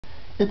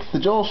It's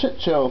the Joel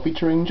Shit Show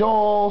featuring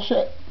Joel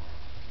Shit.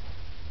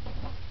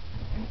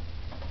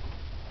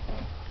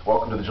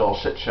 Welcome to the Joel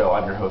Shit Show.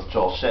 I'm your host,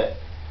 Joel Shit.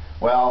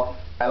 Well,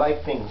 I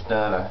like things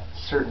done a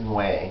certain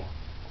way.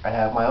 I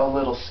have my own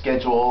little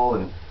schedule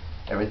and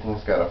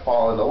everything's got to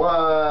fall into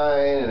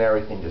line and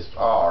everything just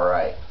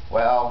alright.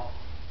 Well,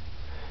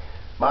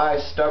 my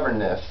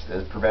stubbornness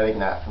is preventing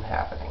that from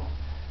happening.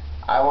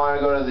 I want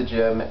to go to the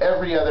gym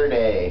every other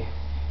day.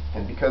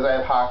 And because I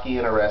have hockey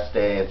and a rest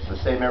day, it's the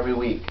same every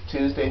week,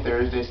 Tuesday,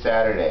 Thursday,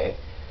 Saturday.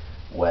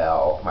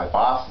 Well, my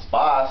boss's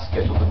boss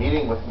scheduled a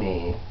meeting with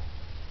me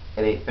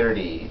at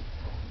 8:30,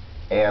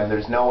 and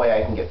there's no way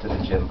I can get to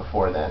the gym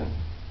before then.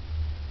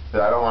 But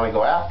I don't want to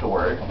go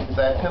afterward because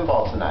I have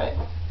pinball tonight.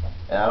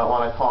 And I don't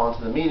want to call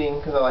into the meeting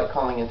because I like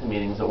calling into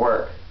meetings at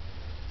work.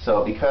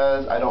 So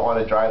because I don't want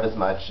to drive as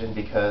much and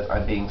because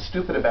I'm being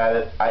stupid about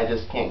it, I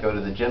just can't go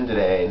to the gym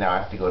today. Now I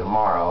have to go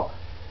tomorrow,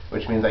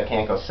 which means I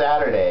can't go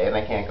Saturday, and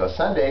I can't go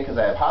Sunday because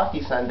I have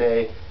hockey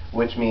Sunday,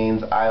 which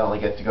means I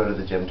only get to go to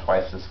the gym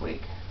twice this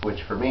week,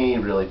 which for me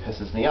really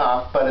pisses me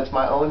off, but it's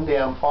my own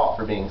damn fault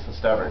for being so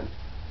stubborn.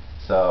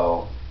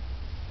 So,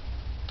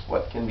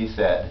 what can be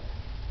said?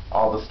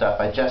 All the stuff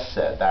I just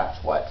said,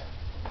 that's what.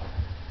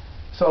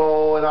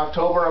 So, in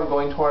October I'm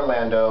going to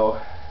Orlando,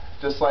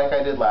 just like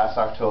I did last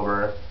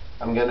October.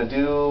 I'm going to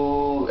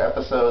do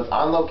episodes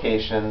on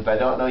location, but I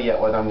don't know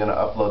yet whether I'm going to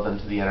upload them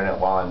to the internet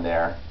while I'm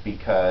there,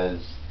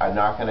 because I'm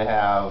not going to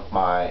have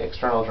my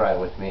external drive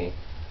with me.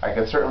 I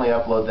can certainly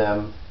upload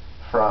them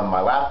from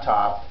my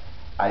laptop,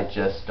 I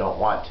just don't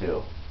want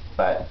to,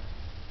 but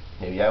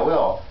maybe I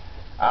will.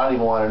 I don't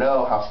even want to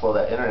know how slow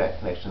that internet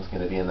connection is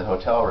going to be in the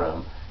hotel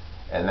room,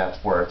 and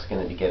that's where it's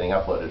going to be getting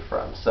uploaded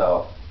from.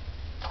 So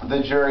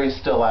the jury's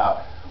still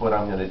out what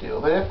I'm going to do.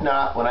 But if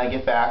not, when I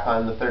get back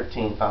on the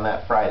 13th, on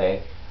that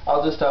Friday,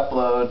 I'll just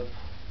upload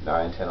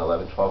 9, 10,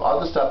 11, 12.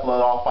 I'll just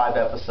upload all 5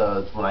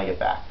 episodes when I get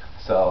back.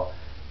 So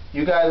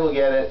you guys will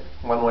get it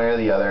one way or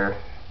the other,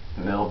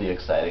 and it'll be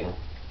exciting.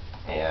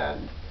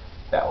 And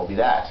that will be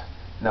that.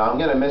 Now I'm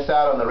going to miss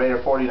out on the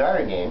Raider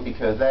 49er game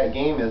because that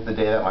game is the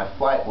day that my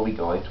flight will be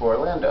going to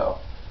Orlando.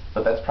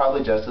 But that's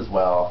probably just as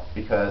well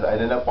because I'd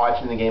end up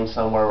watching the game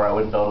somewhere where I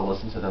wouldn't be able to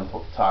listen to them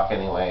talk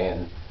anyway.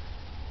 And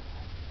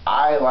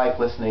I like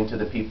listening to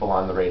the people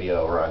on the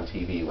radio or on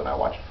TV when I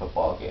watch a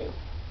football game.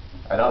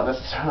 I don't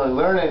necessarily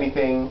learn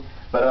anything,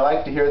 but I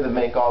like to hear them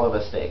make all the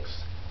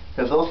mistakes.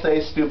 Because they'll say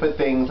stupid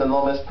things and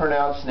they'll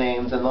mispronounce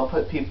names and they'll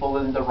put people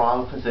in the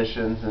wrong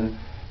positions. And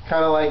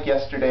kind of like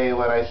yesterday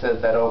when I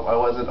said that I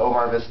wasn't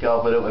Omar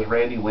Vizquel, but it was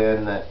Randy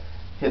Wynn that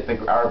hit the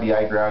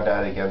RBI ground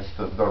out against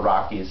the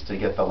Rockies to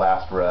get the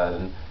last run.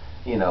 And,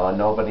 you know, and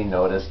nobody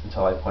noticed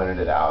until I pointed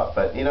it out.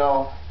 But, you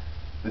know,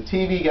 the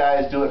TV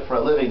guys do it for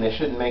a living. They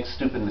shouldn't make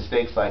stupid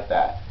mistakes like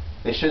that.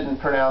 They shouldn't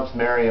pronounce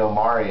Mario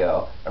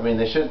Mario. I mean,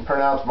 they shouldn't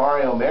pronounce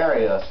Mario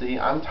Mario. See,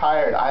 I'm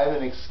tired. I have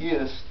an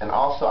excuse. And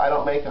also, I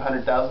don't make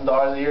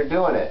 $100,000 a year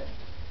doing it.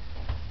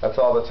 That's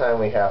all the time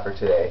we have for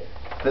today.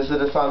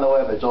 Visit us on the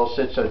web at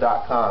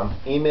joelshitshow.com.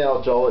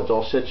 Email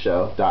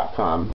joel@joelshitshow.com.